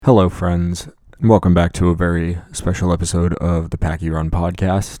Hello, friends, and welcome back to a very special episode of the Packy Run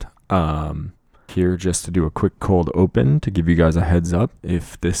podcast. Here just to do a quick cold open to give you guys a heads up.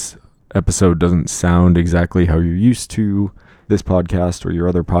 If this episode doesn't sound exactly how you're used to this podcast or your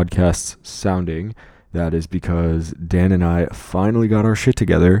other podcasts sounding, that is because Dan and I finally got our shit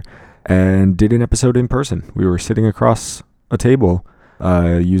together and did an episode in person. We were sitting across a table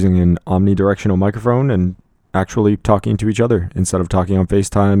using an omnidirectional microphone and actually talking to each other instead of talking on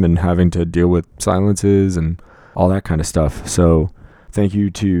FaceTime and having to deal with silences and all that kind of stuff. So thank you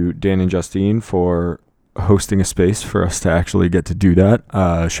to Dan and Justine for hosting a space for us to actually get to do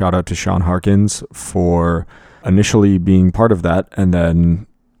that. Shout out to Sean Harkins for initially being part of that and then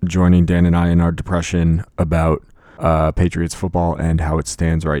joining Dan and I in our depression about Patriots football and how it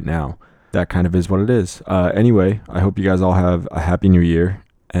stands right now. That kind of is what it is. Anyway, I hope you guys all have a happy new year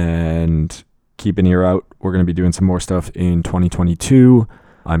and keep an ear out. We're going to be doing some more stuff in 2022.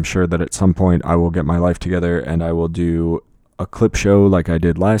 I'm sure that at some point I will get my life together and I will do a clip show like I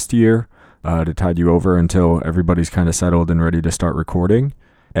did last year to tide you over until everybody's kind of settled and ready to start recording.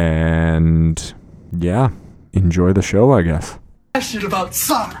 And yeah, enjoy the show, I guess. Question about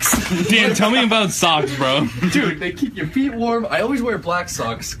socks. Dan, tell me about socks, bro. Dude, they keep your feet warm. I always wear black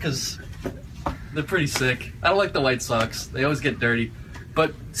socks because they're pretty sick. I don't like the white socks. They always get dirty.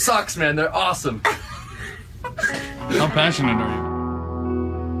 But socks, man, they're awesome. How passionate are you?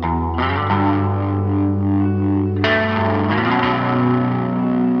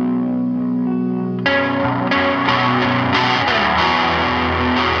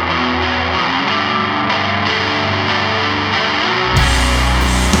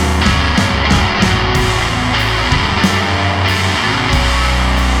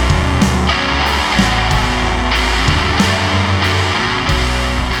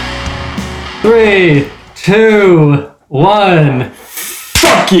 Three, two, one.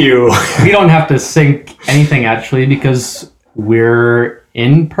 Fuck you! We don't have to sync anything actually because we're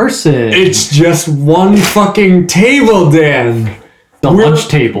in person. It's just one fucking table, Dan. The lunch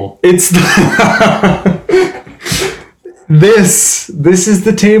table. It's the This is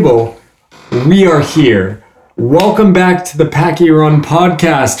the table. We are here. Welcome back to the Packy Run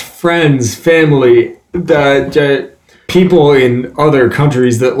podcast, friends, family, the people in other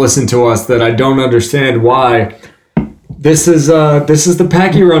countries that listen to us that I don't understand why. This is the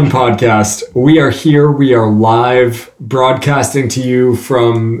Packy Run podcast. We are here. We are live broadcasting to you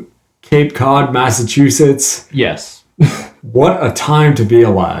from Cape Cod, Massachusetts. Yes. What a time to be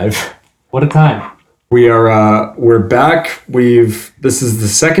alive. What a time. We're back. This is the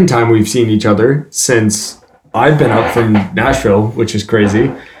second time we've seen each other since I've been up from Nashville, which is crazy.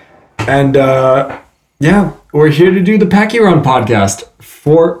 And yeah, we're here to do the Packy Run podcast.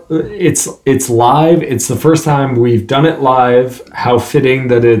 It's live. It's the first time we've done it live. How fitting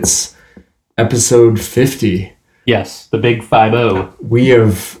that it's episode 50. Yes, the big 50.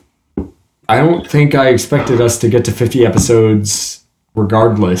 I don't think I expected us to get to 50 episodes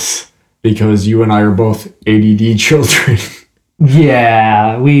regardless, because you and I are both ADD children.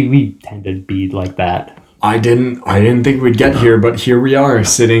 Yeah, we tend to be like that. I didn't think we'd get here, but here we are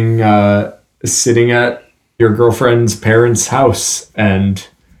sitting at your girlfriend's parents' house, and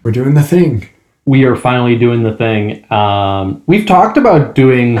we're doing the thing. We are finally doing the thing. We've talked about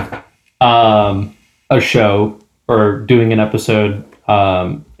doing a show or doing an episode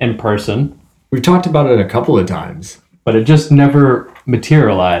in person. We've talked about it a couple of times, but it just never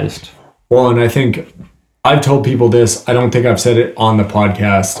materialized. Well, and I think I've told people this. I don't think I've said it on the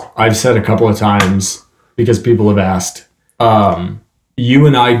podcast. I've said a couple of times because people have asked. You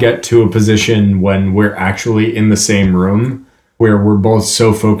and I get to a position when we're actually in the same room where we're both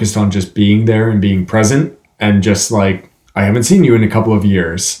so focused on just being there and being present and just like, I haven't seen you in a couple of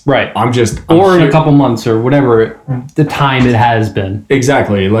years. Right. I'm in a couple months or whatever the time it has been.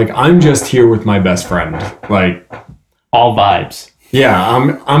 Exactly. Like, I'm just here with my best friend. Like, all vibes.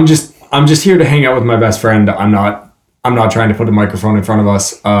 Yeah, I'm just here to hang out with my best friend. I'm not trying to put a microphone in front of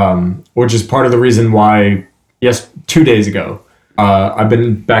us, which is part of the reason why, 2 days ago, I've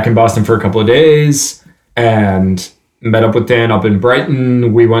been back in Boston for a couple of days and met up with Dan up in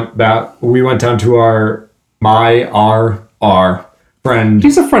Brighton. We went down to our friend.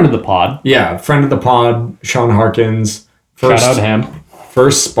 He's a friend of the pod. Yeah, friend of the pod, Sean Harkins. Shout out to him.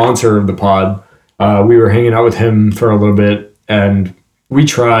 First sponsor of the pod. We were hanging out with him for a little bit, and we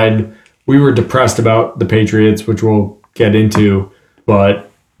were depressed about the Patriots, which we'll get into, but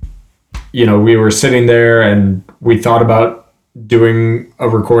we were sitting there and we thought about doing a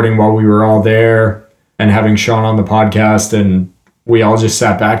recording while we were all there and having Sean on the podcast, and we all just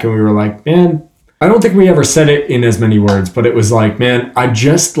sat back and we were like, man, I don't think we ever said it in as many words, but it was like, man, I would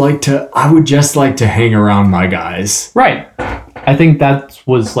just like to hang around my guys. Right. I think that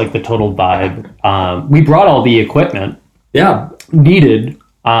was like the total vibe. We brought all the equipment Yeah. needed,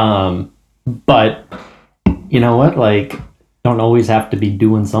 but you know what? Like, don't always have to be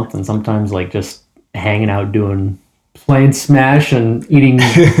doing something. Sometimes like just hanging out, playing Smash and eating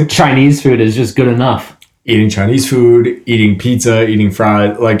Chinese food is just good enough. Eating Chinese food, eating pizza, eating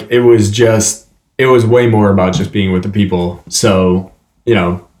fried, like it was way more about just being with the people. So,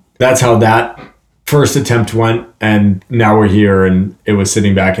 that's how that first attempt went, and now we're here, and it was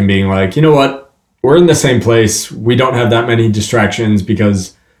sitting back and being like, you know what? We're in the same place. We don't have that many distractions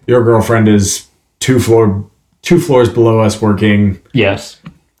because your girlfriend is two floors below us working. Yes.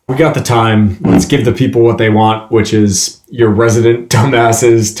 We got the time. Let's give the people what they want, which is your resident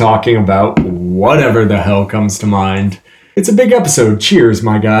dumbasses talking about whatever the hell comes to mind. It's a big episode. Cheers,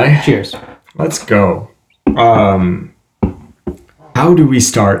 my guy. Cheers. Let's go. How do we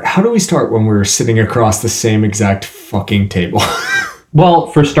start? How do we start when we're sitting across the same exact fucking table? Well,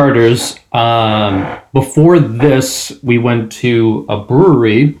 for starters, before this, we went to a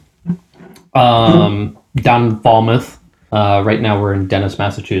brewery down in Falmouth. Right now we're in Dennis,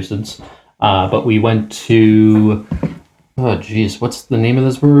 Massachusetts. But we went to, what's the name of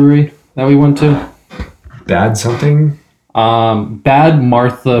this brewery that we went to? Bad something? Bad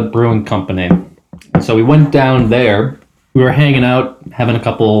Martha Brewing Company. So we went down there. We were hanging out, having a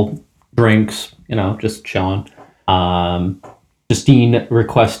couple drinks, just chilling. Justine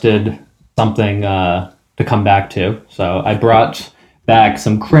requested something to come back to. So I brought back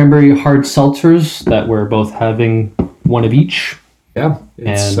some cranberry hard seltzers that we're both having one of each. Yeah,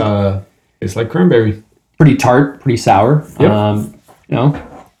 it's like cranberry. Pretty tart, pretty sour. Yep.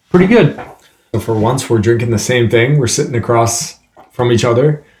 Pretty good. So for once, we're drinking the same thing. We're sitting across from each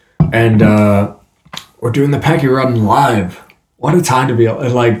other, and we're doing the Packy Run live. What a time to be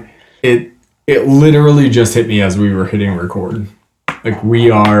like it! It literally just hit me as we were hitting record. Like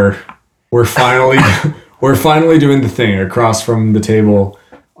we're finally we're finally doing the thing across from the table.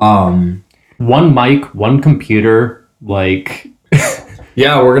 One mic, one computer. Like,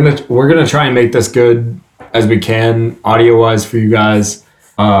 yeah, we're gonna try and make this good as we can audio wise for you guys.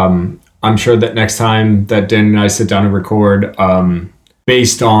 I'm sure that next time that Dan and I sit down and record,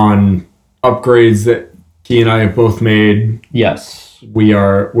 based on upgrades that he and I have both made, yes,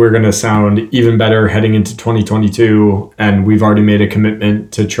 we're gonna sound even better heading into 2022, and we've already made a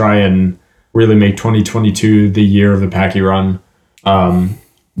commitment to try and really make 2022 the year of the Packy Run.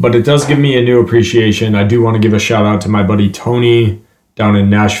 But it does give me a new appreciation. I do want to give a shout out to my buddy Tony down in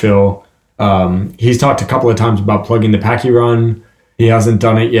Nashville. He's talked a couple of times about plugging the Packy Run. He hasn't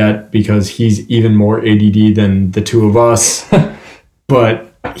done it yet because he's even more ADD than the two of us.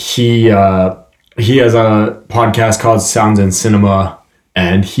 But he has a podcast called Sounds and Cinema,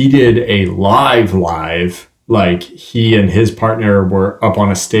 and he did a live. Like he and his partner were up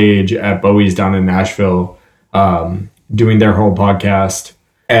on a stage at Bowie's down in Nashville, doing their whole podcast.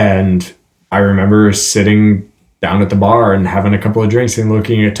 And I remember sitting down at the bar and having a couple of drinks and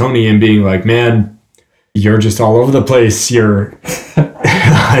looking at Tony and being like, man, you're just all over the place. You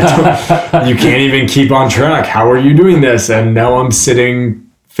can't even keep on track. How are you doing this? And now I'm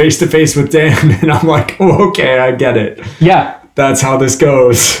sitting face to face with Dan and I'm like, oh, okay, I get it. Yeah. That's how this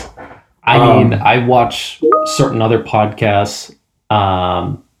goes. I mean, I watch certain other podcasts.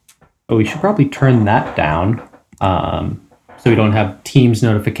 We should probably turn that down. So we don't have Teams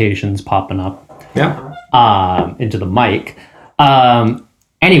notifications popping up. Yeah. Into the mic.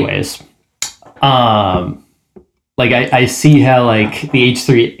 Anyways, like I see how like the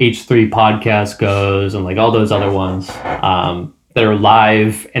H3 podcast goes and like all those other ones that are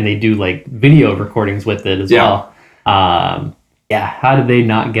live and they do like video recordings with it as well. Yeah, how did they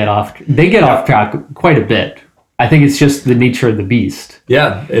not get off? They get off track quite a bit. I think it's just the nature of the beast.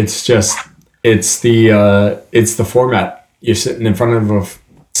 Yeah, it's the format. You're sitting in front of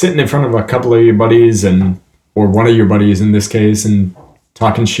a couple of your buddies or one of your buddies in this case and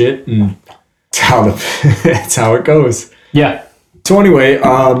talking shit, and it's how it goes. Yeah. So anyway,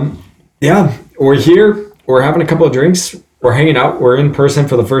 yeah, we're here. We're having a couple of drinks. We're hanging out. We're in person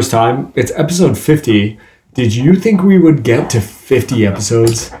for the first time. It's episode 50. Did you think we would get to 50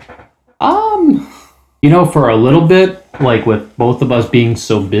 episodes? For a little bit, like with both of us being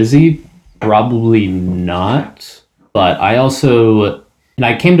so busy, probably not. But I also, and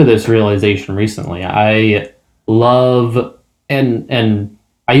I came to this realization recently, I love, and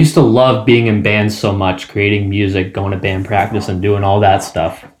I used to love being in bands so much, creating music, going to band practice and doing all that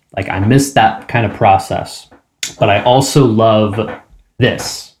stuff. Like I miss that kind of process. But I also love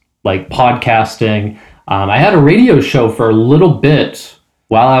this. like podcasting. I had a radio show for a little bit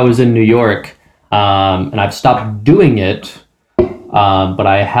while I was in New York, and I've stopped doing it, but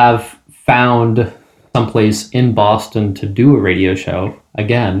I have found someplace in Boston to do a radio show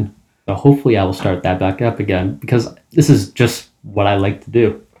again. So hopefully I will start that back up again, because this is just what I like to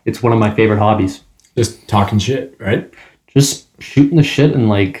do. It's one of my favorite hobbies. Just talking shit, right? Just shooting the shit and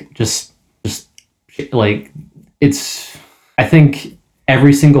like just like it's. I think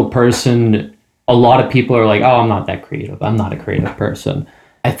every single person. A lot of people are like, "Oh, I'm not that creative. I'm not a creative person."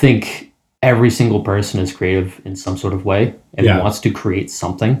 I think every single person is creative in some sort of way and wants to create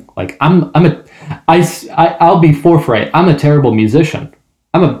something. Like I'll be forthright. I'm a terrible musician.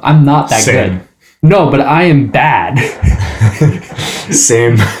 I'm not that good. No, but I am bad.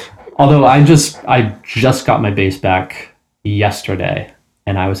 Same. Although I just got my bass back yesterday,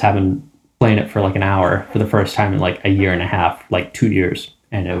 and I was playing it for like an hour for the first time in like a year and a half, like 2 years,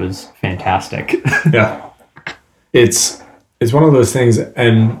 and it was fantastic. Yeah. It's one of those things,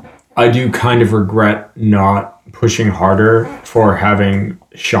 and I do kind of regret not pushing harder for having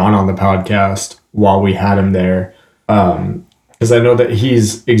Sean on the podcast while we had him there. Because I know that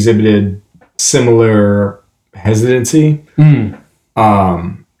he's exhibited similar hesitancy.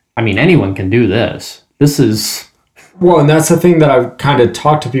 I mean, anyone can do this. This is... Well, and that's the thing that I've kind of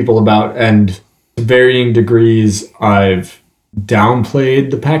talked to people about, and to varying degrees, I've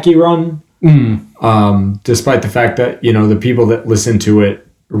downplayed the Packy Run. Despite the fact that, you know, the people that listen to it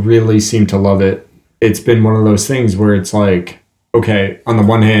really seem to love it. It's been one of those things where it's like, okay, on the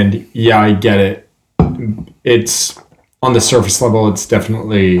one hand, yeah, I get it. It's on the surface level, it's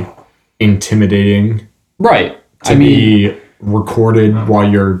definitely intimidating. Right. To be recorded while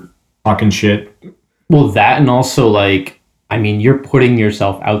you're talking shit. Well, that, and also like, I mean, you're putting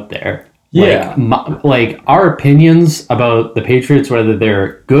yourself out there. Yeah. Like our opinions about the Patriots, whether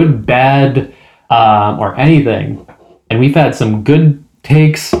they're good, bad, or anything. And we've had some good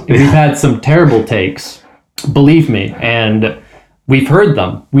takes and we've had some terrible takes. Believe me. And we've heard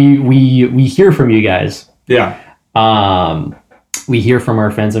them. We hear from you guys. Yeah. We hear from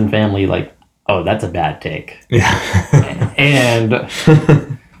our friends and family like, oh, that's a bad take. Yeah. And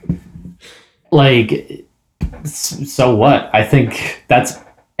like, so what? I think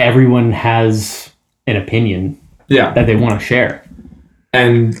everyone has an opinion that they want to share.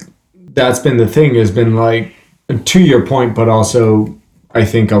 And that's been the thing, has been like, to your point, but also I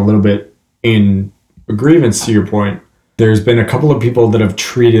think a little bit in grievance to your point, there's been a couple of people that have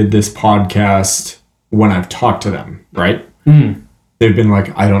treated this podcast when I've talked to them, right? They've been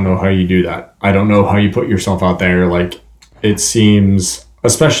like, I don't know how you do that. I don't know how you put yourself out there. Like, it seems,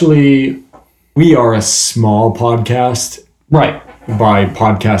 especially, we are a small podcast. Right. By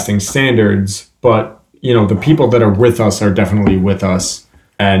podcasting standards, but, you know, the people that are with us are definitely with us.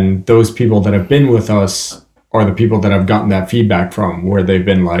 And those people that have been with us are the people that I've gotten that feedback from, where they've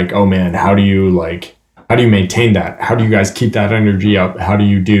been like, oh man, how do you maintain that? How do you guys keep that energy up? How do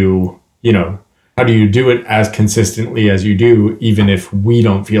you do it as consistently as you do, even if we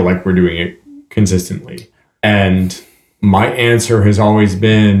don't feel like we're doing it consistently? And my answer has always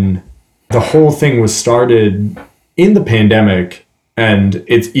been, the whole thing was started in the pandemic, and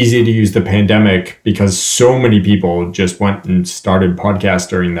it's easy to use the pandemic because so many people just went and started podcasts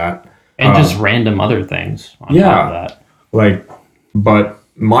during that. And just random other things on top of that. Like, but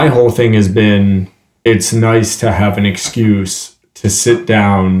my whole thing has been, it's nice to have an excuse to sit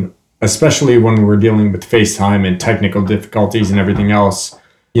down, especially when we're dealing with FaceTime and technical difficulties and everything else.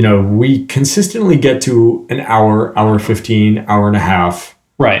 You know, we consistently get to an hour, hour 15, hour and a half.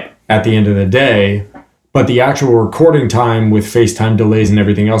 Right. At the end of the day. But the actual recording time with FaceTime delays and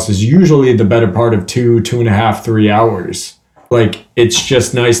everything else is usually the better part of 2.5, 3 hours. Like, it's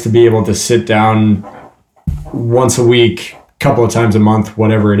just nice to be able to sit down once a week, couple of times a month,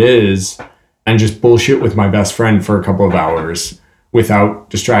 whatever it is, and just bullshit with my best friend for a couple of hours without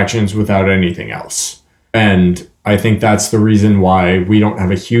distractions, without anything else. And I think that's the reason why we don't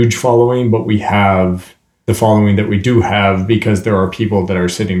have a huge following, but we have the following that we do have, because there are people that are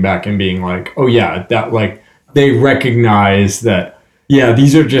sitting back and being like, oh yeah, that, like, they recognize that, yeah,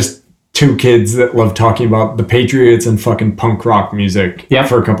 these are just two kids that love talking about the Patriots and fucking punk rock music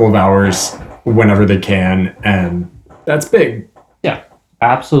for a couple of hours whenever they can. And that's big. Yeah,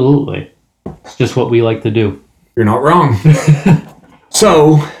 absolutely. It's just what we like to do. You're not wrong.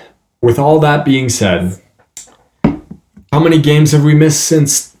 So, with all that being said, how many games have we missed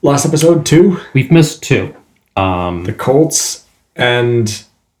since last episode? 2? We've missed 2. The Colts and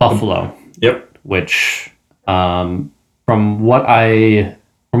Buffalo. Yep. Which, from what I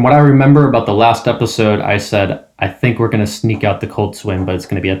remember about the last episode, I said I think we're going to sneak out the Colts win, but it's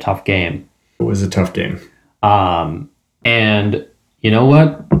going to be a tough game. It was a tough game. And you know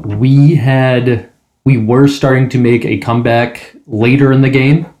what? We were starting to make a comeback later in the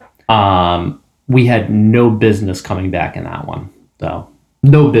game. We had no business coming back in that one, though.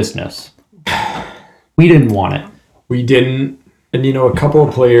 No business. We didn't want it. We didn't. And, a couple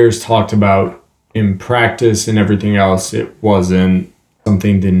of players talked about in practice and everything else, it wasn't,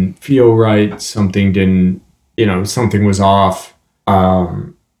 something didn't feel right, something didn't, something was off.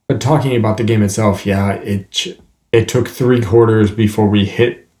 But talking about the game itself, yeah, it took 3 quarters before we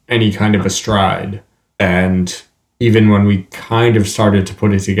hit any kind of a stride. And even when we kind of started to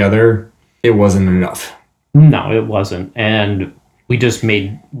put it together, it wasn't enough. No, it wasn't. And we just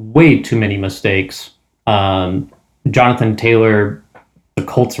made way too many mistakes. Jonathan Taylor, the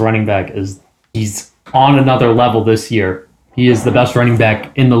Colts running back, he's on another level this year. He is the best running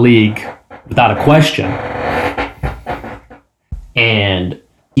back in the league, without a question. And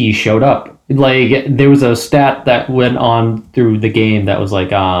he showed up. Like, there was a stat that went on through the game that was like,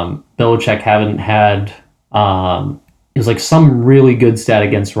 Belichick hadn't had, it was like some really good stat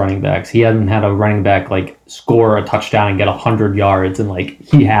against running backs. He hadn't had a running back like score a touchdown and get 100 yards, and like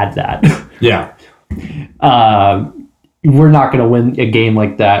he had that. Yeah. We're not going to win a game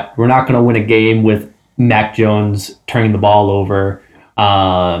like that. We're not going to win a game with Mac Jones turning the ball over.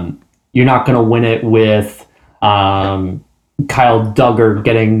 You're not going to win it with Kyle Duggar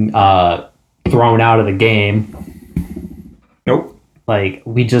getting thrown out of the game. Nope. Like,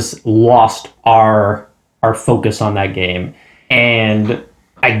 we just lost our focus on that game. And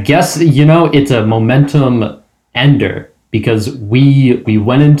I guess, it's a momentum ender, because we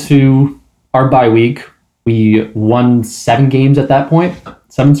went into our bye week. We won 7 games at that point,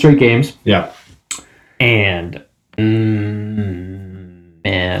 7 straight games. Yeah. And,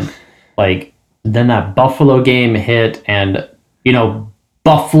 man, like, then that Buffalo game hit, and,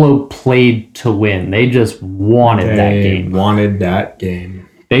 Buffalo played to win. They just wanted that game. They wanted that game.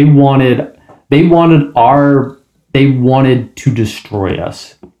 They wanted to destroy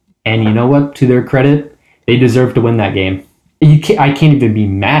us. And you know what? To their credit, they deserve to win that game. I can't even be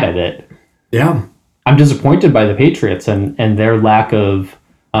mad at it. Yeah. I'm disappointed by the Patriots and their lack of,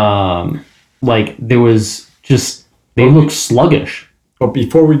 they look sluggish. But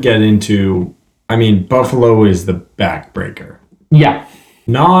before we get into, Buffalo is the backbreaker. Yeah.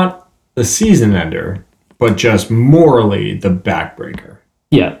 Not the season ender, but just morally the backbreaker.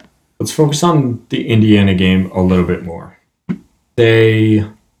 Yeah. Let's focus on the Indiana game a little bit more. It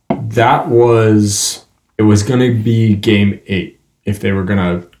was going to be game 8 if they were going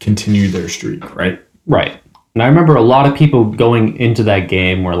to continue their streak, right? Right. And I remember a lot of people going into that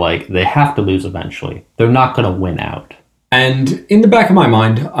game were like, they have to lose eventually. They're not going to win out. And in the back of my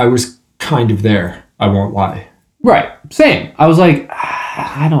mind, I was kind of there. I won't lie. Right. Same. I was like,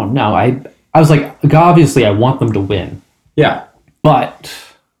 I don't know. I was like, obviously I want them to win. Yeah. But,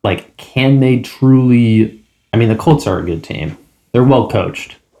 like, can they truly... the Colts are a good team. They're well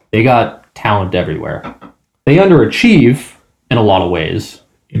coached. They got talent everywhere. They underachieve in a lot of ways.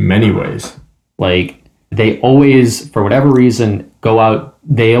 In many ways. Like, they always, for whatever reason, go out...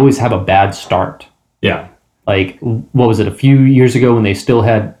 They always have a bad start. Yeah. Like, what was it, a few years ago when they still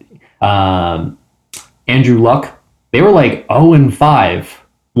had Andrew Luck? They were like 0-5,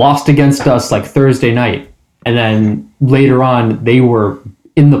 lost against us like Thursday night. And then later on, they were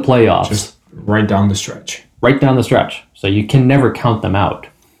in the playoffs. Just right down the stretch. Right down the stretch. So you can never count them out.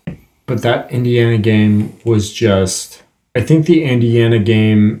 But that Indiana game was just... I think the Indiana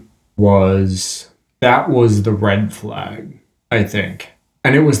game was the red flag, I think.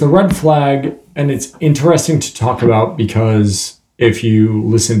 And it was the red flag, and it's interesting to talk about because if you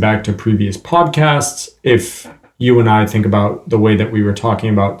listen back to previous podcasts, if you and I think about the way that we were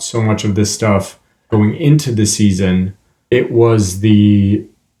talking about so much of this stuff going into the season, it was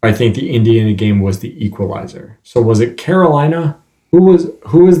I think the Indiana game was the equalizer. So was it Carolina? Who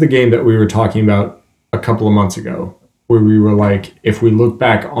was the game that we were talking about a couple of months ago where we were like, if we look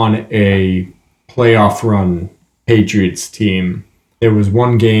back on a playoff run Patriots team, there was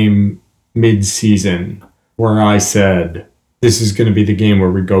one game mid-season where I said, this is going to be the game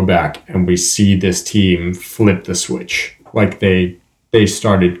where we go back and we see this team flip the switch. Like they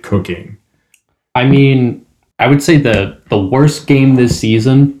started cooking. I would say the worst game this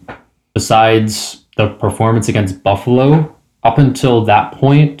season, besides the performance against Buffalo, up until that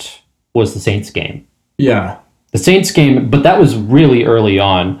point, was the Saints game. Yeah. The Saints game, but that was really early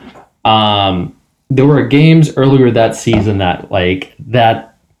on. There were games earlier that season that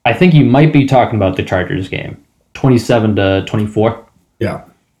I think you might be talking about the Chargers game, 27-24. Yeah.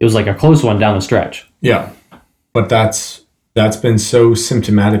 It was like a close one down the stretch. Yeah. but that's been so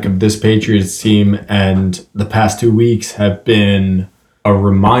symptomatic of this Patriots team, and the past 2 weeks have been a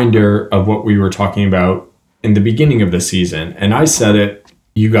reminder of what we were talking about in the beginning of the season. And I said it,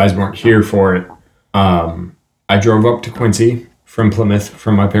 you guys weren't here for it. I drove up to Quincy from Plymouth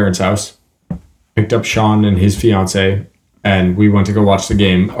from my parents' house, picked up Sean and his fiance, and we went to go watch the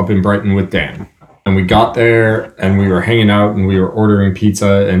game up in Brighton with Dan. And we got there and we were hanging out and we were ordering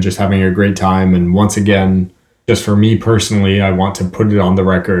pizza and just having a great time. And once again, just for me personally, I want to put it on the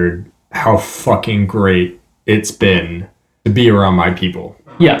record how fucking great it's been to be around my people.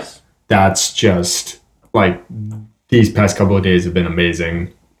 Yes. That's just like, these past couple of days have been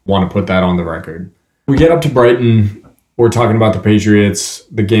amazing. Want to put that on the record. We get up to Brighton. We're talking about the Patriots.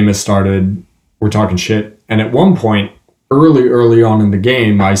 The game has started. We're talking shit. And at one point, early on in the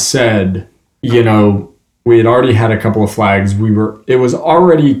game, I said, you know, we had already had a couple of flags. It was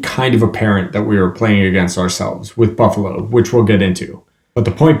already kind of apparent that we were playing against ourselves with Buffalo, which we'll get into. But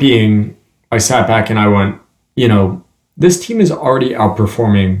the point being, I sat back and I went, you know, this team is already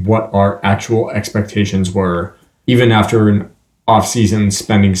outperforming what our actual expectations were, even after an off-season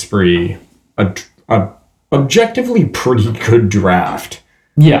spending spree, a objectively pretty good draft.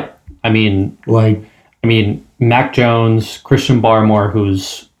 Yeah. I mean, Mac Jones, Christian Barmore,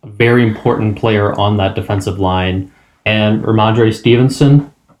 who's a very important player on that defensive line, and Ramondre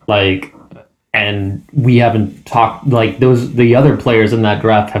Stevenson, and we haven't talked, the other players in that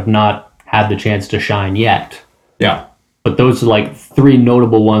draft have not had the chance to shine yet. Yeah. But those are three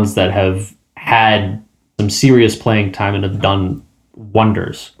notable ones that have had some serious playing time and have done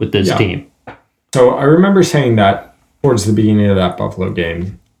wonders with this team. So I remember saying that towards the beginning of that Buffalo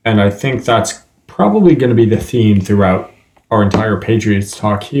game, and I think that's probably going to be the theme throughout our entire Patriots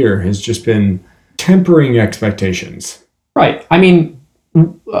talk here, has just been tempering expectations. Right. I mean,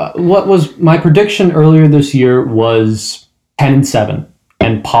 what was my prediction earlier this year was 10-7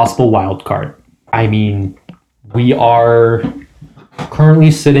 and possible wild card. I mean, we are currently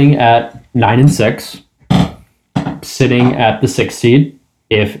sitting at 9-6, sitting at the 6th seed.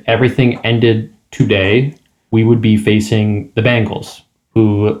 If everything ended today, we would be facing the Bengals,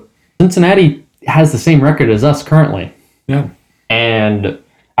 who Cincinnati has the same record as us currently. Yeah. And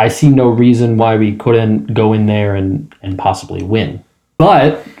I see no reason why we couldn't go in there and possibly win.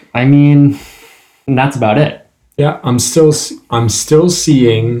 But, I mean, that's about it. Yeah, I'm still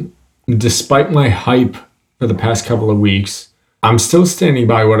seeing, despite my hype for the past couple of weeks, I'm still standing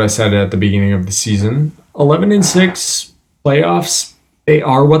by what I said at the beginning of the season. 11-6 playoffs, they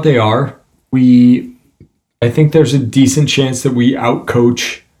are what they are. I think there's a decent chance that we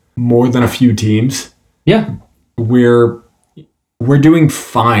outcoach more than a few teams. Yeah. We're doing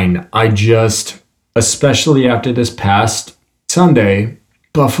fine. I just, especially after this past Sunday,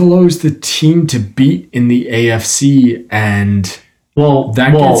 Buffalo's the team to beat in the AFC, and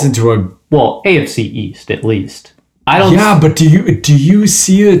gets into AFC East at least. I don't. Yeah, but do you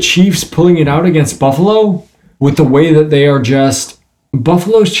see the Chiefs pulling it out against Buffalo with the way that they are just?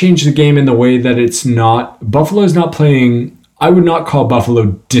 Buffalo's changed the game in the way that it's not. Buffalo's not playing. I would not call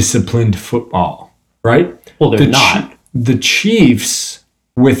Buffalo disciplined football, right? Well, they're not. The Chiefs,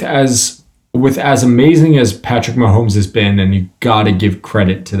 with as amazing as Patrick Mahomes has been, and you got to give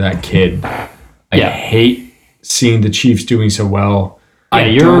credit to that kid. I hate seeing the Chiefs doing so well. Yeah,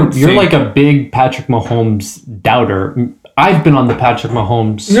 you're like a big Patrick Mahomes doubter. I've been on the Patrick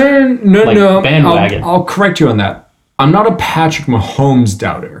Mahomes no bandwagon. I'll correct you on that. I'm not a Patrick Mahomes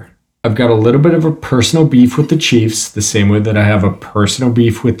doubter. I've got a little bit of a personal beef with the Chiefs, the same way that I have a personal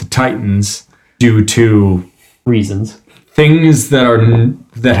beef with the Titans due to reasons, things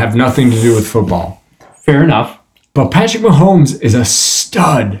that have nothing to do with football. Fair enough. But Patrick Mahomes is a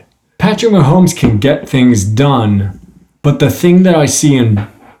stud. Patrick Mahomes can get things done. But the thing that I see in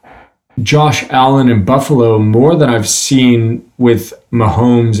Josh Allen in Buffalo more than I've seen with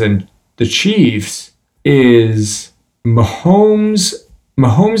Mahomes and the Chiefs is Mahomes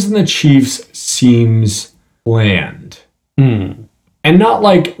and the Chiefs seems bland. And not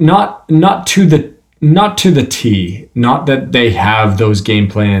to the T. Not that they have those game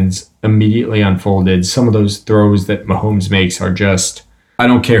plans immediately unfolded. Some of those throws that Mahomes makes are just, I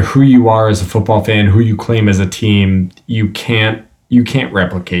don't care who you are as a football fan, who you claim as a team, you can't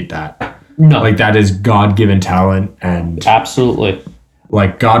replicate that. No. That is God-given talent, and absolutely.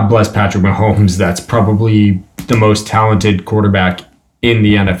 God bless Patrick Mahomes. That's probably the most talented quarterback in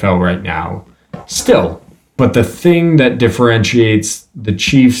the NFL right now. Still. But the thing that differentiates the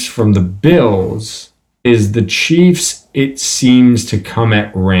Chiefs from the Bills is the Chiefs, it seems to come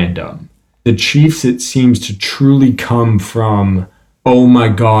at random. The Chiefs, it seems to truly come from, oh my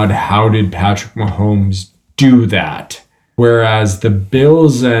God, how did Patrick Mahomes do that. Whereas the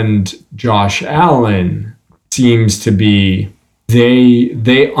Bills and Josh Allen seems to be,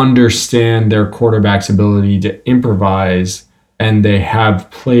 they understand their quarterback's ability to improvise, and they have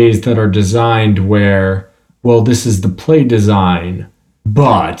plays that are designed where, well, this is the play design,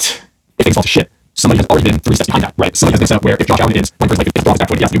 but if things fall to shit, somebody has already been 3 steps behind that, right? Somebody has been set up where if Josh Allen is, if Brock is back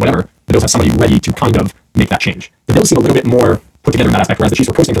 20, he has to do whatever, the Bills have somebody ready to kind of make that change. The Bills seem a little bit more put together in that aspect, whereas the Chiefs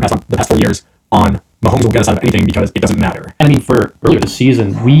were coasting for the past 4 years on Mahomes will get us out of anything because it doesn't matter. And I mean, for earlier this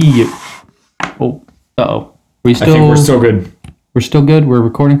season, we still. I think we're still good. We're still good. We're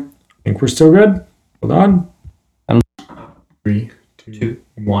recording. I think we're still good. Hold on. I don't- 3, 2,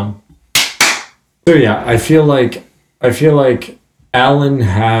 1. So yeah, I feel like Allen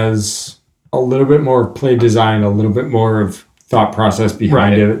has a little bit more play design, a little bit more of thought process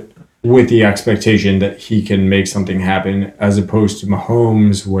behind it, with the expectation that he can make something happen, as opposed to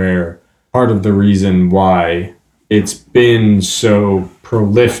Mahomes, where part of the reason why it's been so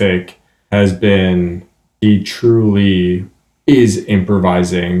prolific has been he truly is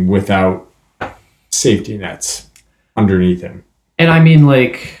improvising without safety nets underneath him. And I mean,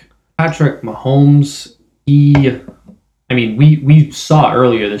 like, Patrick Mahomes, we saw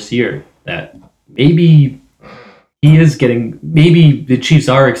earlier this year that maybe maybe the Chiefs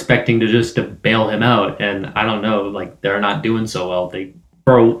are expecting to bail him out, and I don't know, like, they're not doing so well. They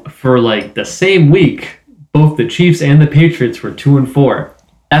for like the same week, both the Chiefs and the Patriots were 2-4.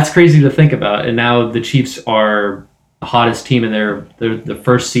 That's crazy to think about. And now the Chiefs are the hottest team, and they're the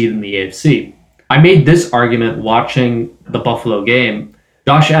first seed in the AFC. I made this argument watching the Buffalo game.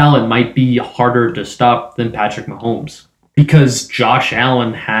 Josh Allen might be harder to stop than Patrick Mahomes because Josh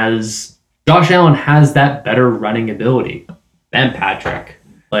Allen has that better running ability than Patrick.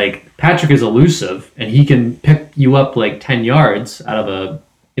 Like, Patrick is elusive, and he can pick you up like 10 yards out of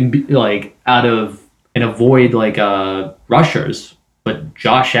and avoid rushers. But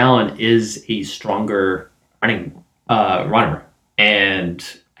Josh Allen is a stronger runner and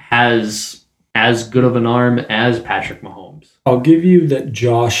has as good of an arm as Patrick Mahomes. I'll give you that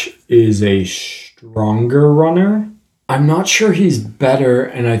Josh is a stronger runner. I'm not sure he's better,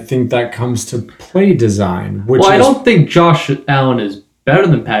 and I think that comes to play design. I don't think Josh Allen is better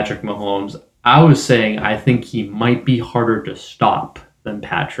than Patrick Mahomes. I was saying I think he might be harder to stop than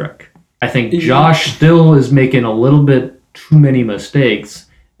Patrick. I think Josh still is making a little bit too many mistakes.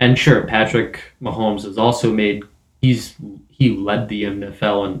 And sure, Patrick Mahomes has also he led the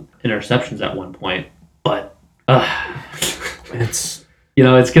NFL in interceptions at one point. But it's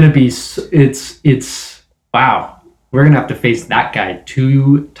wow. We're going to have to face that guy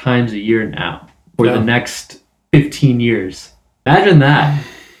 2 times a year now for the next 15 years. Imagine that.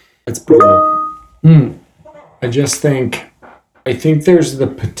 It's brutal. I think there's the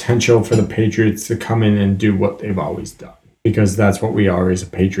potential for the Patriots to come in and do what they've always done, because that's what we are as a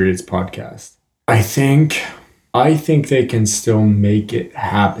Patriots podcast. I think they can still make it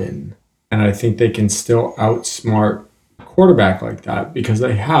happen, and I think they can still outsmart a quarterback like that because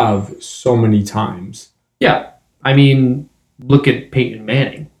they have so many times. Yeah. I mean, look at Peyton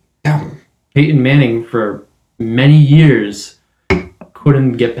Manning. Yeah. Peyton Manning for many years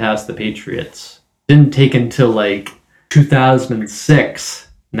couldn't get past the Patriots. Didn't take until like 2006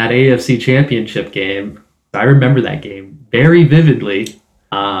 in that AFC Championship game. I remember that game very vividly.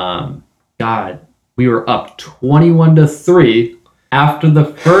 We were up 21-3 after the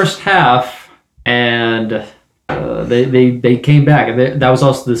first half, and they came back. That was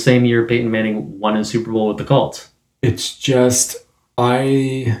also the same year Peyton Manning won his Super Bowl with the Colts. It's just,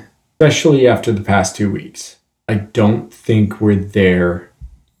 especially after the past 2 weeks, I don't think we're there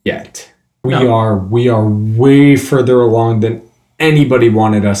yet. We are way further along than anybody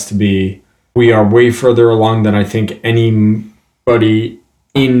wanted us to be. We are way further along than I think anybody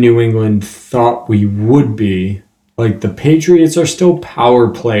in New England thought we would be. Like, the Patriots are still power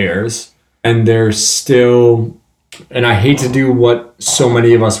players, and they're still, and I hate to do what so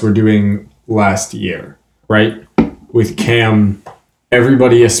many of us were doing last year, right? With Cam,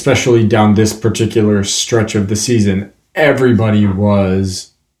 everybody, especially down this particular stretch of the season, everybody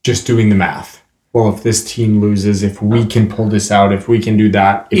was just doing the math. Well, if this team loses, if we can pull this out, if we can do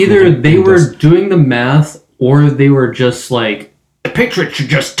that. Either they were doing the math, or they were just like, the Patriots should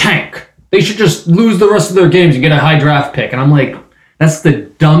just tank. They should just lose the rest of their games and get a high draft pick. And I'm like, that's the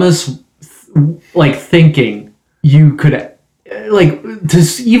dumbest thinking you could,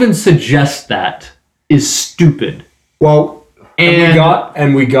 to even suggest that is stupid. Well, and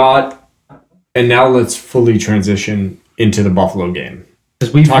now let's fully transition into the Buffalo game.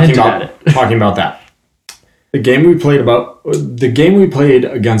 Because we've talking about that. The game we played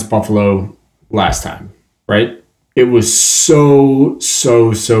against Buffalo last time, right? It was so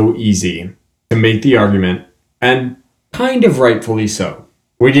easy to make the argument, and kind of rightfully so.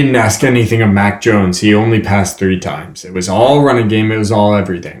 We didn't ask anything of Mac Jones. He only passed 3 times. It was all running game. It was all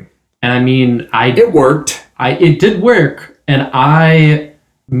everything. And I mean, It worked. It did work, and I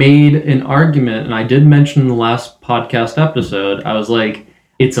made an argument, and I did mention in the last podcast episode, I was like,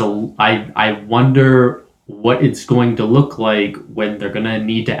 I wonder what it's going to look like when they're going to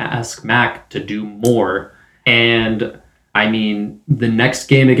need to ask Mac to do more. And I mean, the next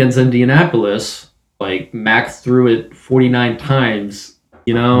game against Indianapolis, like, Mac threw it 49 times,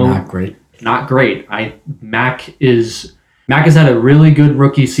 you know? Not great. Not great. Mac has had a really good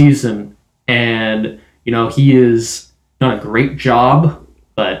rookie season, and you know, he has done a great job,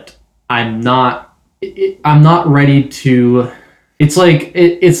 but I'm not ready to. It's like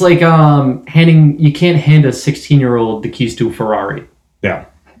handing. You can't hand a 16-year-old the keys to a Ferrari. Yeah.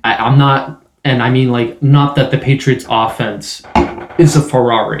 I'm not, and I mean, like, not that the Patriots offense is a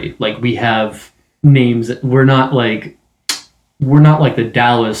Ferrari. Like, we have names. We're not like the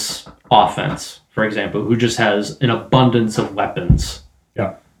Dallas offense, for example, who just has an abundance of weapons.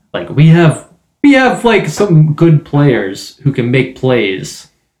 Yeah. Like, we have like some good players who can make plays,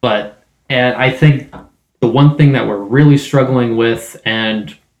 and I think the one thing that we're really struggling with,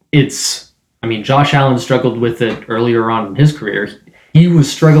 and Josh Allen struggled with it earlier on in his career. He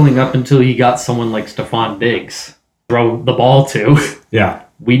was struggling up until he got someone like Stephon Diggs throw the ball to. Yeah.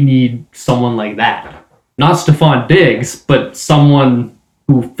 We need someone like that. Not Stephon Diggs, but someone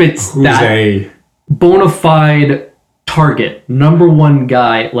who fits Who's that a bona fide target, number one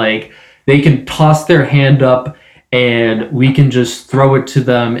guy. Like, they can toss their hand up and we can just throw it to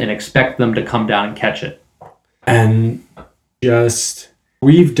them and expect them to come down and catch it. And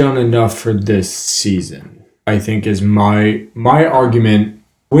we've done enough for this season, I think, is my argument.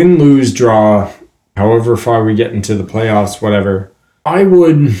 Win, lose, draw, however far we get into the playoffs, whatever.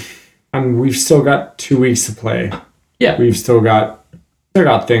 We've still got 2 weeks to play. Yeah. We've still got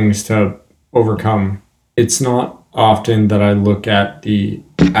things to overcome. It's not often that I look at the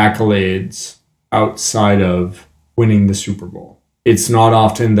accolades outside of winning the Super Bowl. It's not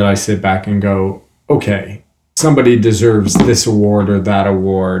often that I sit back and go, okay, somebody deserves this award or that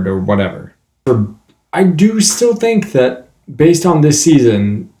award or whatever. I do still think that based on this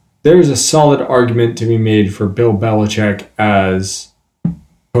season, there's a solid argument to be made for Bill Belichick as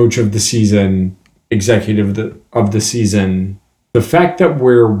coach of the season, executive of the season. The fact that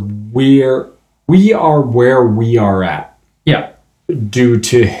we are where we are at, Yeah. due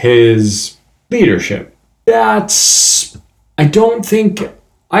to his leadership. I don't think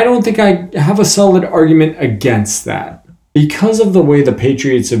I have a solid argument against that because of the way the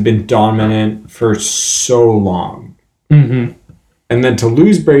Patriots have been dominant for so long. Mm-hmm. And then to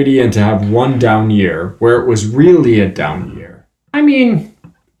lose Brady and to have one down year where it was really a down year. I mean,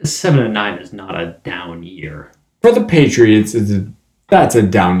 7-9 is not a down year. For the Patriots, that's a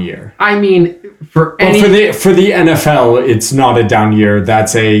down year. I mean, for the NFL, it's not a down year.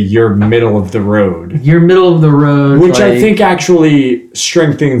 That's you're middle of the road. You're middle of the road. Which I think actually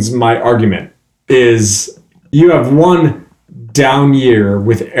strengthens my argument, is you have one down year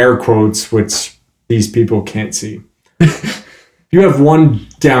with air quotes, which these people can't see. You have one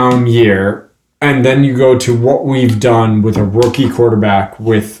down year, and then you go to what we've done with a rookie quarterback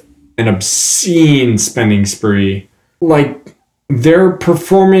with an obscene spending spree. Like, they're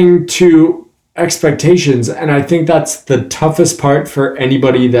performing to expectations, and I think that's the toughest part for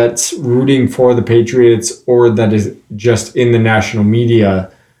anybody that's rooting for the Patriots or that is just in the national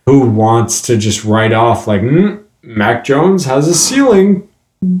media who wants to just write off like, Mac Jones has a ceiling.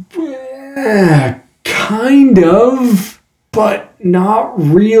 Kind of, but not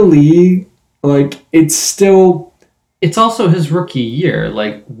really. Like, it's also his rookie year.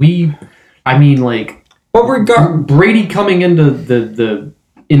 Like, but Brady coming into the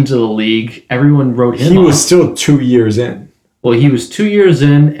league, everyone wrote him off. He was still 2 years in. Well, he was 2 years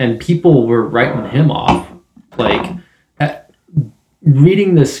in, and people were writing him off. Like,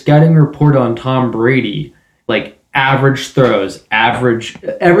 reading the scouting report on Tom Brady, like, average throws,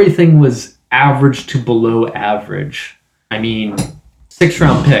 everything was average to below average. I mean,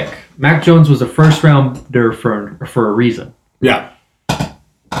 6th-round pick. Mac Jones was a first-rounder for a reason. Yeah.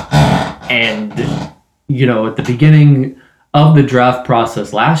 And, you know, at the beginning of the draft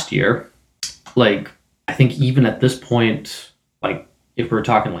process last year, like, I think even at this point, like, if we're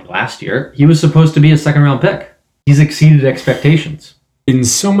talking like last year, he was supposed to be a 2nd-round pick. He's exceeded expectations. In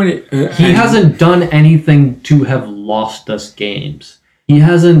so many... he hasn't done anything to have lost us games. He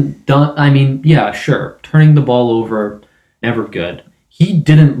hasn't done... I mean, yeah, sure, turning the ball over, never good. He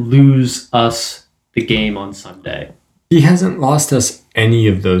didn't lose us the game on Sunday. He hasn't lost us any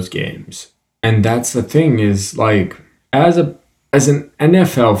of those games. And that's the thing is, like, as an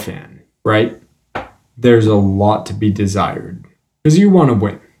NFL fan, right? There's a lot to be desired because you want to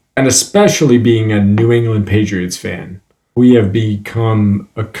win. And especially being a New England Patriots fan, we have become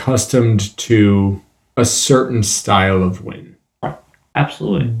accustomed to a certain style of win.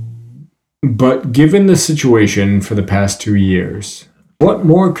 Absolutely. But given the situation for the past 2 years, what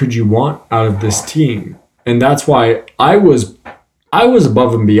more could you want out of this team? And that's why I was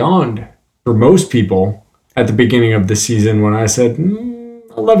above and beyond for most people at the beginning of the season when I said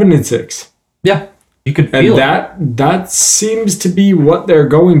 11-6. Yeah, you could And feel it. that seems to be what they're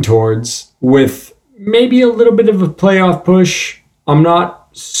going towards, with maybe a little bit of a playoff push. I'm not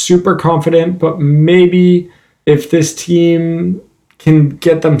super confident, but maybe if this team can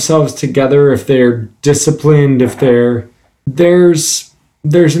get themselves together, if they're disciplined, if there's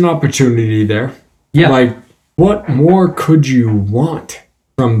an opportunity there. Yeah. Like, what more could you want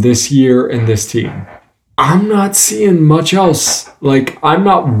from this year and this team? I'm not seeing much else. Like, I'm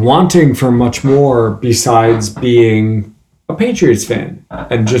not wanting for much more besides being a Patriots fan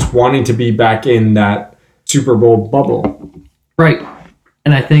and just wanting to be back in that Super Bowl bubble. Right.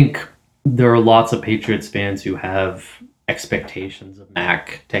 And I think there are lots of Patriots fans who have expectations of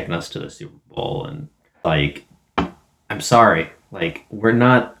Mac taking us to the Super Bowl. And, like, I'm sorry. Like, we're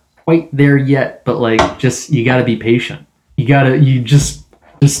not quite there yet, but, like, just, you got to be patient. You just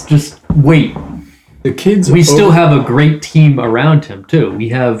wait. The kids. We still have a great team around him too. We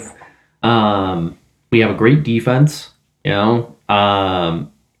have a great defense. You know,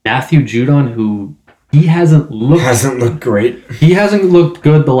 Matthew Judon, who hasn't looked great. He hasn't looked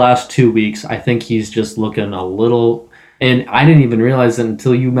good the last 2 weeks. I think he's just looking a little. And I didn't even realize it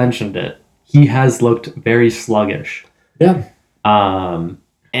until you mentioned it. He has looked very sluggish. Yeah.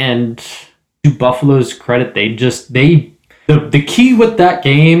 And to Buffalo's credit, the key with that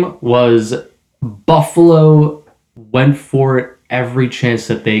game was Buffalo went for it every chance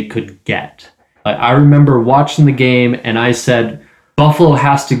that they could get. I remember watching the game and I said, Buffalo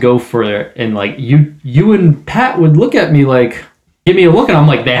has to go for it. And like you and Pat would look at me like, give me a look. And I'm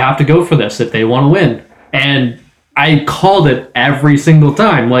like, they have to go for this if they want to win. And I called it every single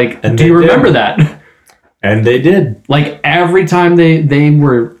time. Like, and do you remember that? And they did. Like every time they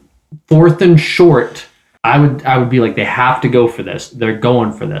were fourth and short, I would be like, they have to go for this. They're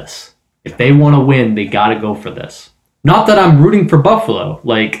going for this. If they want to win, they got to go for this. Not that I'm rooting for Buffalo.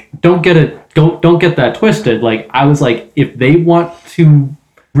 Like, don't get that twisted. Like, I was like, if they want to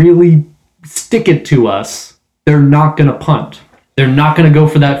really stick it to us, they're not going to punt. They're not going to go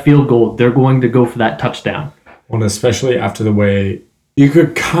for that field goal. They're going to go for that touchdown. Well, especially after the way you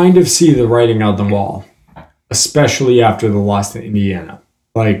could kind of see the writing on the wall, especially after the loss to Indiana.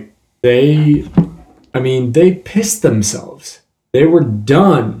 Like, they pissed themselves. They were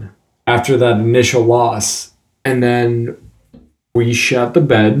done after that initial loss. And then we shut the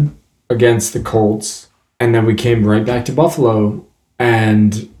bed against the Colts. And then we came right back to Buffalo.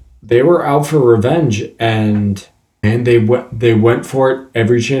 And they were out for revenge. And they went for it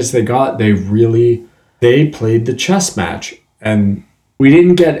every chance they got. They played the chess match. And we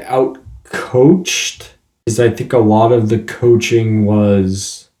didn't get out coached. Because I think a lot of the coaching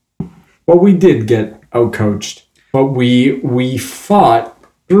was... Well, we did get out coached. But we fought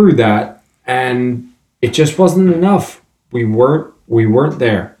through that, and it just wasn't enough. We weren't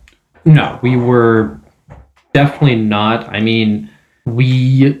there. No, we were definitely not. I mean,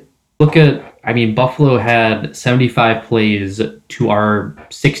 Buffalo had 75 plays to our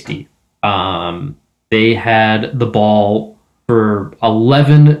 60. They had the ball for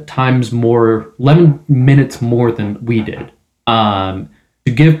 11 minutes more than we did. To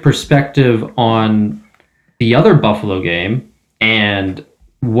give perspective on the other Buffalo game and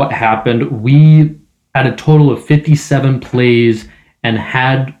what happened, we had a total of 57 plays and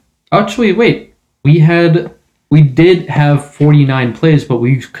we did have 49 plays, but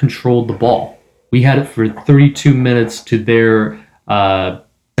we controlled the ball. We had it for 32 minutes to their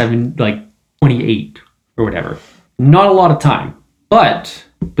 28 or whatever. Not a lot of time, but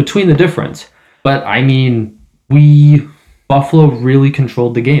between the difference. But I mean, Buffalo really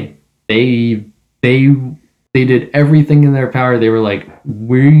controlled the game. They did everything in their power. They were like,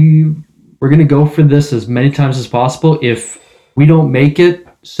 we're going to go for this as many times as possible. If we don't make it,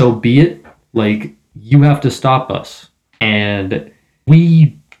 so be it. Like, you have to stop us. And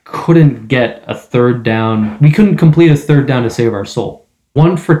we couldn't get a third down. We couldn't complete a third down to save our soul.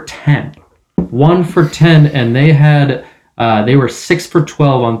 1 for 10. 1 for 10, and they were 6 for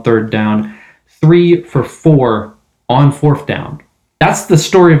 12 on third down, 3 for 4 on fourth down. That's the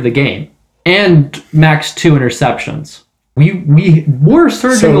story of the game. and max 2 interceptions. We were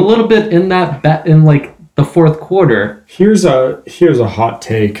surging So- a little bit in that in like the fourth quarter. Here's a hot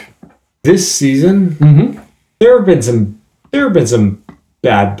take. This season, there have been some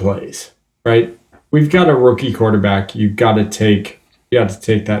bad plays, right? We've got a rookie quarterback. You got to take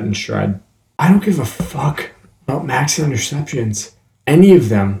that in stride. I don't give a fuck about max interceptions, any of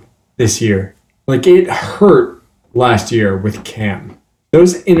them this year. Like, it hurt last year with Cam.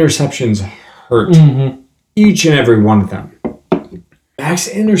 Those interceptions hurt. Each and every one of them. Max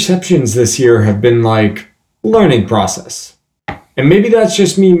interceptions this year have been like learning process. And maybe that's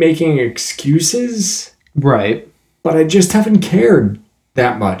just me making excuses, Right. but I just haven't cared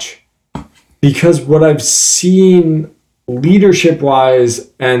that much. Because what I've seen leadership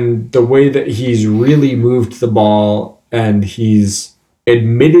wise and the way that he's really moved the ball and he's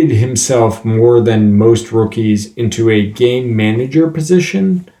admitted himself more than most rookies into a game manager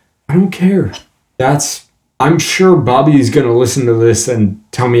position, I don't care. I'm sure Bobby's going to listen to this and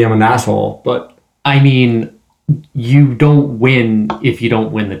tell me I'm an asshole, but I mean, you don't win if you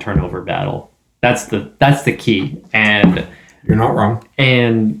don't win the turnover battle. That's the key. And you're not wrong.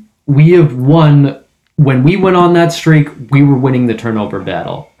 And we have won when we went on that streak. We were winning the turnover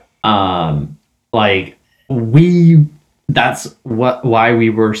battle. That's why we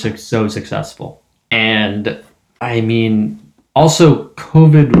were so successful. And I mean, also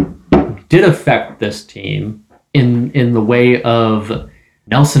COVID did affect this team in the way of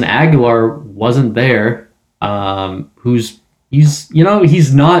Nelson Aguilar wasn't there.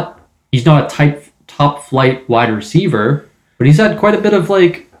 He's not a top flight wide receiver, but he's had quite a bit of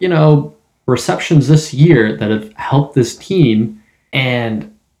receptions this year that have helped this team.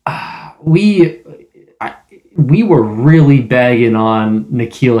 And we were really bagging on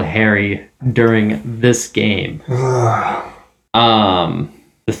N'Keal Harry during this game.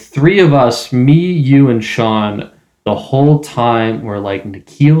 The three of us, me, you, and Sean, the whole time were like,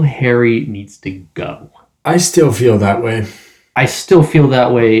 N'Keal Harry needs to go. I still feel that way. I still feel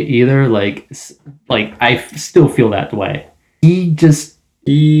that way either. Like I still feel that way. He's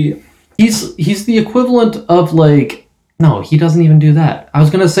the equivalent of no, he doesn't even do that. I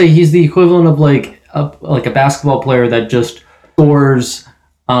was gonna say he's the equivalent of a basketball player that just scores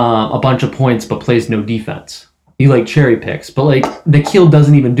a bunch of points but plays no defense. He cherry picks, but N'Keal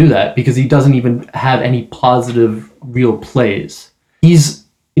doesn't even do that because he doesn't even have any positive real plays. He's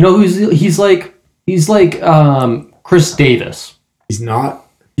like Chris Davis. He's not.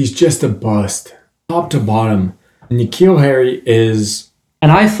 He's just a bust, top to bottom. N'Keal Harry is.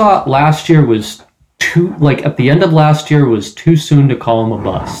 And I thought last year was too at the end of last year was too soon to call him a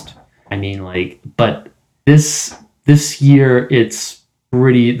bust. I mean, but this year it's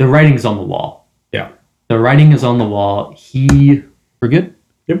pretty. The writing's on the wall. Yeah. The writing is on the wall. We're good?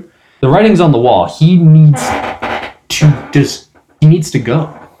 Yep. The writing's on the wall. He needs to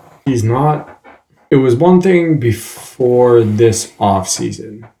go. He's not. It was one thing before this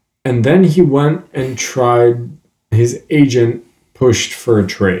offseason. And then he went and tried, his agent pushed for a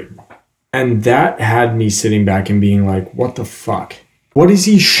trade. And that had me sitting back and being like, what the fuck? What has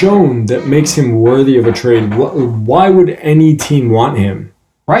he shown that makes him worthy of a trade? Why would any team want him?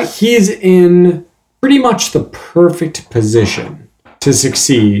 Right. He's in pretty much the perfect position to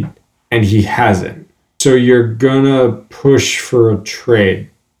succeed, and he hasn't. So you're gonna push for a trade.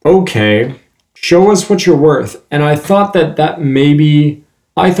 Okay, show us what you're worth. And I thought maybe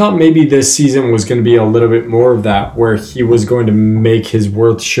this season was going to be a little bit more of that, where he was going to make his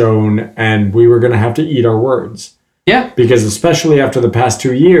worth shown and we were going to have to eat our words. Yeah. Because especially after the past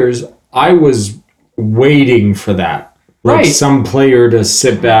 2 years, I was waiting for that. Right. Some player to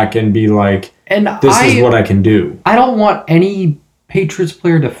sit back and be like, this is what I can do. I don't want any Patriots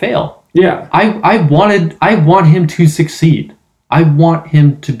player to fail. Yeah. I want him to succeed. I want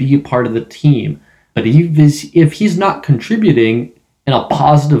him to be a part of the team. But if he's not contributing in a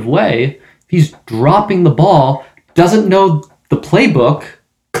positive way, if he's dropping the ball, doesn't know the playbook.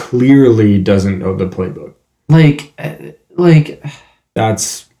 Clearly doesn't know the playbook.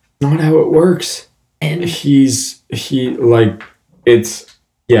 That's not how it works. And it's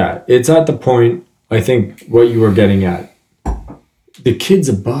at the point, I think what you were getting at. The kid's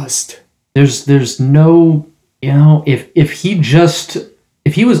a bust. There's no, if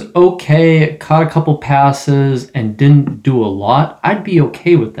he was okay, caught a couple passes and didn't do a lot, I'd be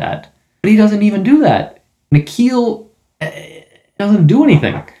okay with that. But he doesn't even do that. N'Keal doesn't do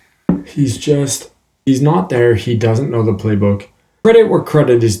anything. He's not there. He doesn't know the playbook. Credit where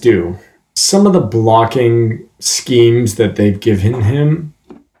credit is due. Some of the blocking schemes that they've given him,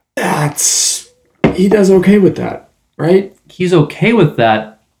 he does okay with that, right? He's okay with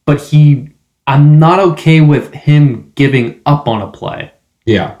that, but he I'm not okay with him giving up on a play.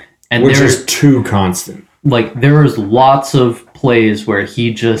 Yeah. And Which there's is too constant. like there's lots of plays where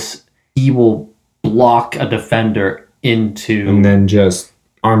he will block a defender into And then just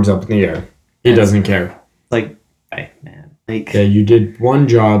arms up in the air. He doesn't care. like, hey, man, like Yeah, you did one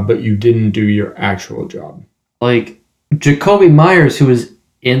job, but you didn't do your actual job. like Jacoby Myers, who is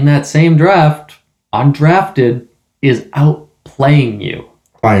in that same draft, undrafted, is outplaying you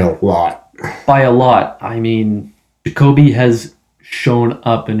By a lot. by a lot. I mean, Jacoby has shown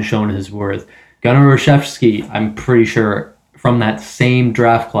up and shown his worth. Gunnar Olszewski, I'm pretty sure, from that same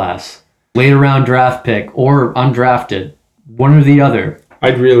draft class, later round draft pick or undrafted, one or the other.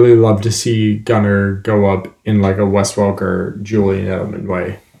 I'd really love to see Gunnar go up in like a Wes Welker, Julian Edelman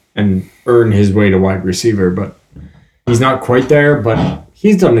way and earn his way to wide receiver, but he's not quite there, but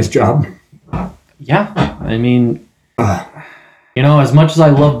he's done his job. Yeah, I mean, you know, as much as I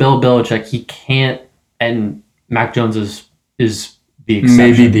love Bill Belichick, he can't, and Mac Jones is the exception.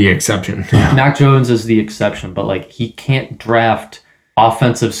 Maybe the exception. Mac Jones is the exception, but like he can't draft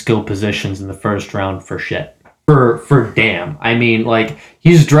offensive skill positions in the first round for shit. For damn. I mean, like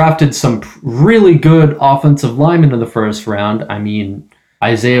he's drafted some really good offensive linemen in the first round. I mean,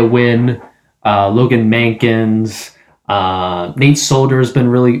 Isaiah Wynn, Logan Mankins, Nate Solder's been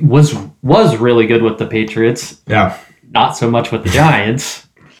was really good with the Patriots. Yeah. Not so much with the Giants.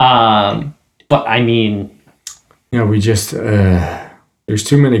 But I mean, Yeah, we just there's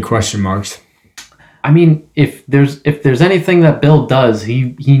too many question marks. I mean, if there's anything that Bill does,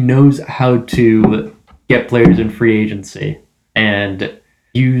 he knows how to get players in free agency and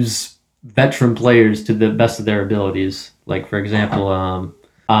use veteran players to the best of their abilities. Like for example,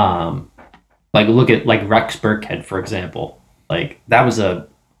 like look at like Rex Burkhead, for example. Like that was a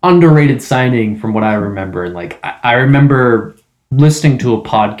underrated signing from what I remember. And like I remember listening to a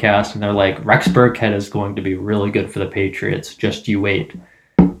podcast and they're like, Rex Burkhead is going to be really good for the Patriots. Just you wait.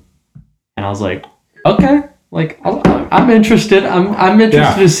 And I was like, okay, like I'm interested. I'm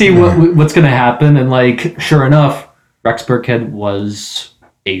interested to see what's going to happen. And like, sure enough, Rex Burkhead was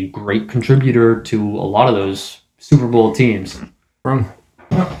a great contributor to a lot of those Super Bowl teams. Well,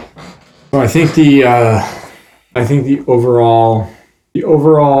 I think the overall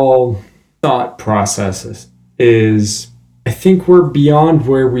thought process is I think we're beyond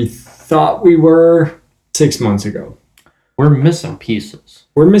where we thought we were 6 months ago. We're missing pieces.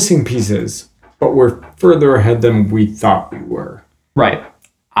 We're missing pieces, but we're further ahead than we thought we were. Right.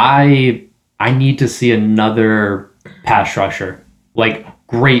 I need to see another pass rusher. Like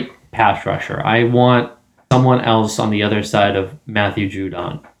great pass rusher. I want someone else on the other side of Matthew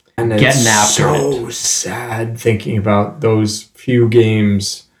Judon. And Getting it's after so sad thinking about those few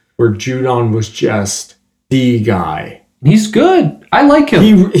games where Judon was just the guy. He's good. I like him.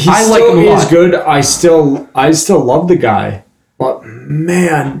 He I like still him a is lot. good. I still love the guy. But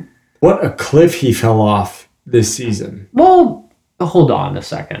man, what a cliff he fell off this season. Well, hold on a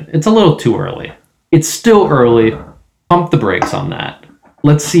second. It's a little too early. It's still early. Pump the brakes on that.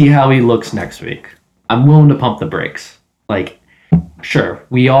 Let's see how he looks next week. I'm willing to pump the brakes. Like, sure,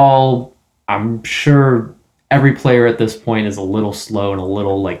 I'm sure every player at this point is a little slow and a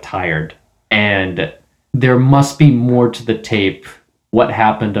little like tired. And there must be more to the tape what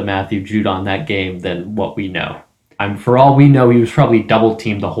happened to Matthew Judon that game than what we know. For all we know, he was probably double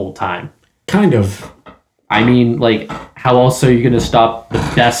teamed the whole time. Kind of. I mean, like, how else are you going to stop the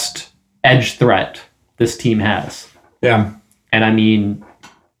best edge threat this team has? Yeah. And I mean,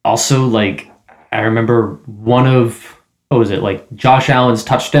 also, like, I remember like Josh Allen's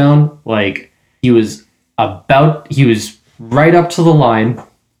touchdown, like, he was right up to the line,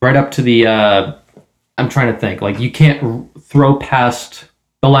 right up to the, I'm trying to think, like, you can't throw past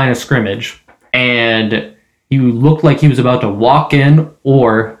the line of scrimmage, and he looked like he was about to walk in,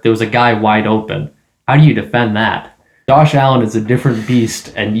 or there was a guy wide open. How do you defend that? Josh Allen is a different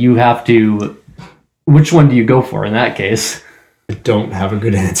beast, and you have to... Which one do you go for in that case? I don't have a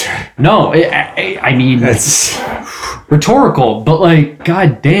good answer. No, I mean... That's rhetorical, but, like,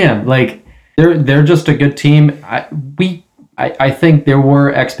 goddamn, like, they're just a good team. I think there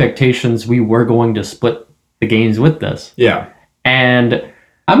were expectations we were going to split the games with this. yeah. And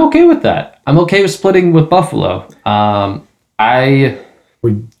I'm okay with that. I'm okay with splitting with Buffalo.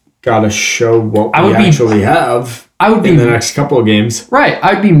 We gotta show what I we would be- actually have I would in be the next couple of games. right.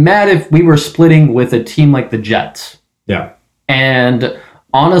 I'd be mad if we were splitting with a team like the Jets. Yeah. And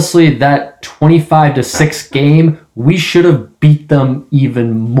honestly, that 25-6 game, we should have beat them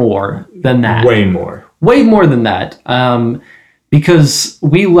even more than that. Way more. Way more than that. Because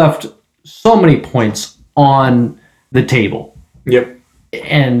we left so many points on the table. Yep.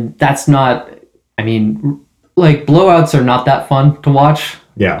 and that's not. I mean, like blowouts are not that fun to watch.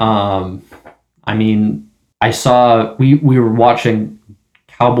 Yeah. I mean, I saw we were watching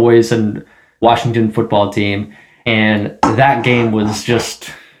Cowboys and Washington football team, and that game was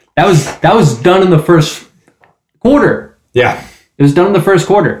just that was done in the first quarter. Yeah. It was done in the first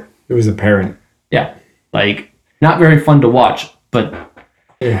quarter. It was apparent. Yeah, like not very fun to watch, but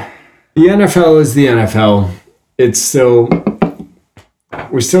Yeah. The NFL is the NFL. It's still,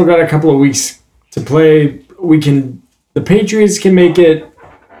 we still got a couple of weeks to play. The Patriots can make it.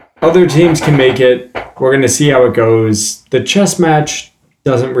 Other teams can make it. We're going to see how it goes. The chess match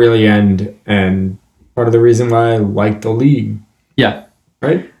doesn't really end, and part of the reason why I like the league, yeah.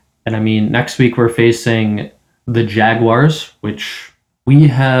 right? And I mean, next week we're facing the Jaguars, which we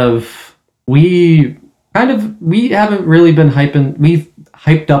haven't really been hyping. We've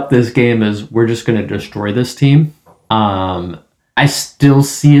hyped up this game as we're just going to destroy this team. I still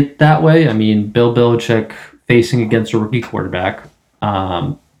see it that way. I mean, Bill Belichick facing against a rookie quarterback,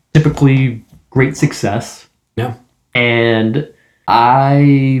 typically great success. Yeah. And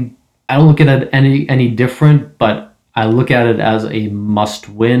I don't look at it any different, but I look at it as a must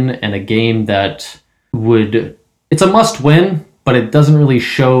win and a game that it's a must win, but it doesn't really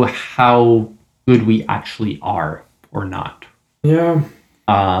show how good we actually are or not. Yeah.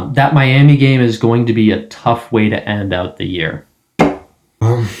 That Miami game is going to be a tough way to end out the year.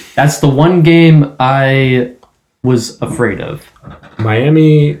 That's the one game I was afraid of.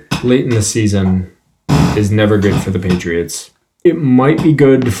 Miami late in the season is never good for the Patriots. It might be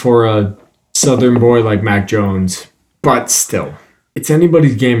good for a Southern boy like Mac Jones, but still, it's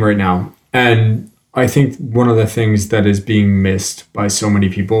anybody's game right now. And I think one of the things that is being missed by so many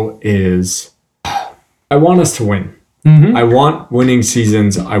people is I want us to win. Mm-hmm. I want winning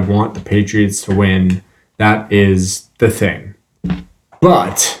seasons. I want the Patriots to win. That is the thing.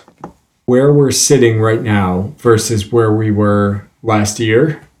 But where we're sitting right now versus where we were last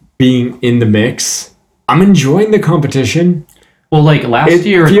year, being in the mix, I'm enjoying the competition. Well, like last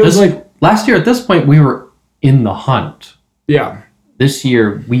year at this point, we were in the hunt. Yeah. This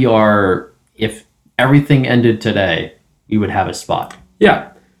year, we are, if everything ended today, we would have a spot.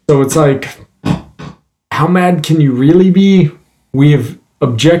 Yeah. So it's like, how mad can you really be? We have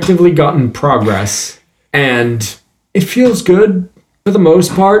objectively gotten progress, and it feels good for the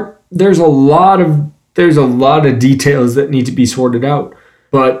most part. There's a lot of details that need to be sorted out,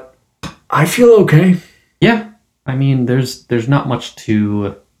 but I feel okay. Yeah. I mean, there's not much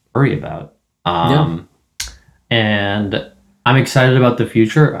to worry about. And I'm excited about the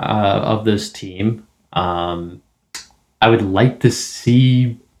future of this team. I would like to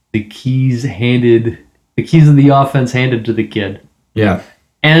see the keys of the offense handed to the kid. Yeah.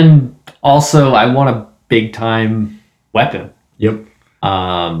 And also, I want a big time weapon. Yep.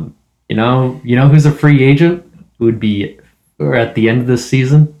 You know who's a free agent who would be, or at the end of this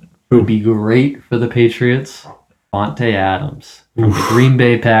season, who would be great for the Patriots? Davante Adams from the Green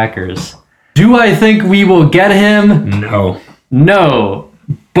Bay Packers. Do I think we will get him? No.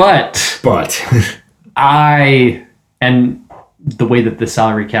 But and the way that the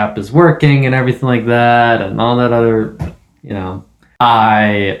salary cap is working and everything like that and all that other,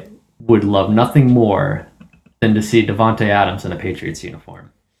 I would love nothing more than to see Davante Adams in a Patriots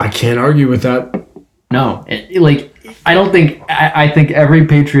uniform. I can't argue with that. No, I think every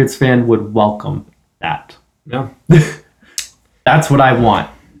Patriots fan would welcome that. Yeah. That's what I want.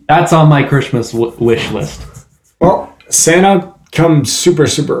 That's on my Christmas wish list. Well, Santa comes super,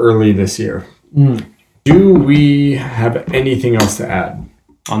 super early this year. Do we have anything else to add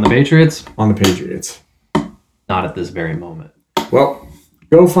On the Patriots? on the Patriots? Not at this very moment. Well,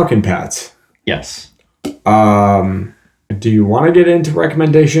 go fucking Pats. Yes. Do you want to get into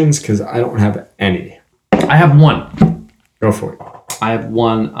recommendations? Because I don't have any. I have one. Go for it. I have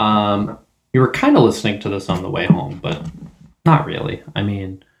one. You were kind of listening to this on the way home, but not really. I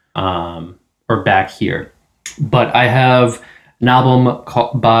mean, or back here. But I have an album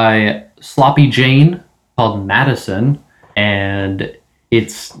by Sloppy Jane called Madison, and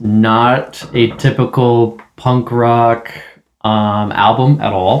it's not a typical punk rock album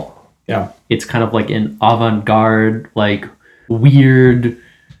at all. Yeah. It's kind of like an avant-garde, like weirdish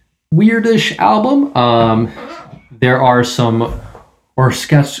album. There are some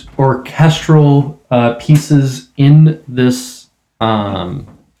orchestral pieces in this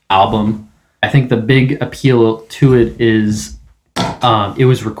album. I think the big appeal to it is it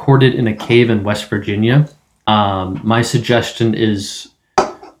was recorded in a cave in West Virginia. My suggestion is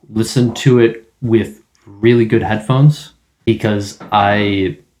listen to it with really good headphones, because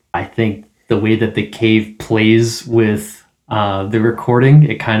I think the way that the cave plays with the recording.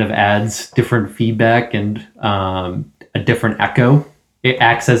 It kind of adds different feedback and a different echo. It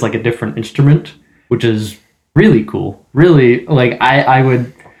acts as like a different instrument, which is really cool. Really, like I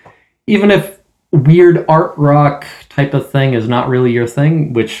would, even if weird art rock type of thing is not really your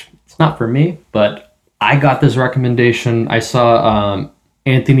thing, which it's not for me, but I got this recommendation. I saw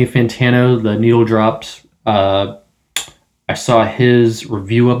Anthony Fantano, the Needle Drops. I saw his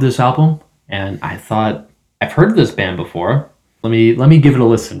review of this album, and I thought, I've heard of this band before. Let me give it a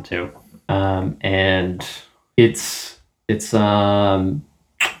listen to. And it's a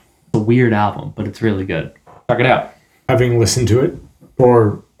weird album, but it's really good. Check it out. Having listened to it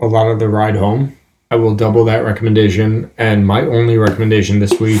for a lot of the ride home, I will double that recommendation. And my only recommendation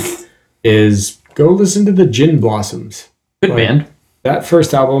this week is go listen to the Gin Blossoms. Good band. That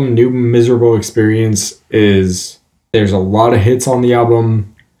first album, New Miserable Experience, there's a lot of hits on the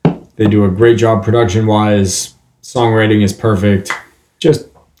album. They do a great job production-wise. Songwriting is perfect. Just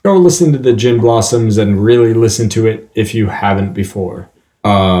go listen to the Gin Blossoms and really listen to it if you haven't before.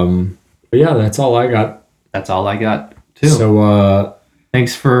 But yeah, that's all I got. That's all I got too. So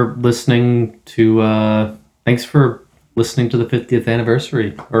thanks for listening to the 50th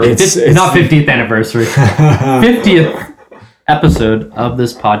anniversary, or It's- not 50th anniversary, 50th episode of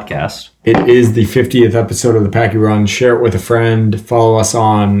this podcast. it is the 50th episode of the Packy Run. Share it with a friend. Follow us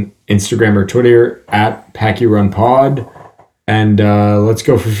on Instagram or Twitter at Packy Run Pod. And let's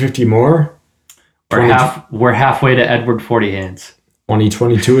go for 50 more. We're halfway to Edward 40 Hands.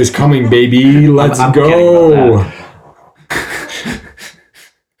 2022 is coming, baby. Let's I'm go. kidding about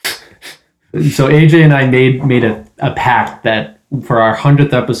So AJ and I made a pact that for our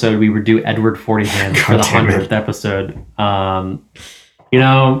 100th episode we would do Edward 40 Hands for the God damn it. 100th episode. I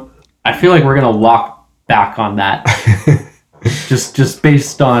feel like we're gonna lock back on that, just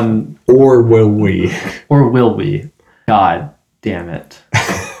based on, Or will we? or will we? God damn it.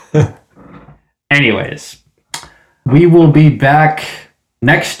 Anyways, we will be back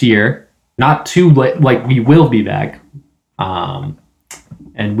next year. Not too late. Like, we will be back.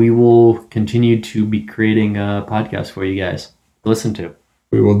 And we will continue to be creating a podcast for you guys to listen to.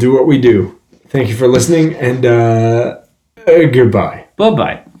 We will do what we do. Thank you for listening, and goodbye.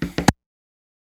 Bye-bye.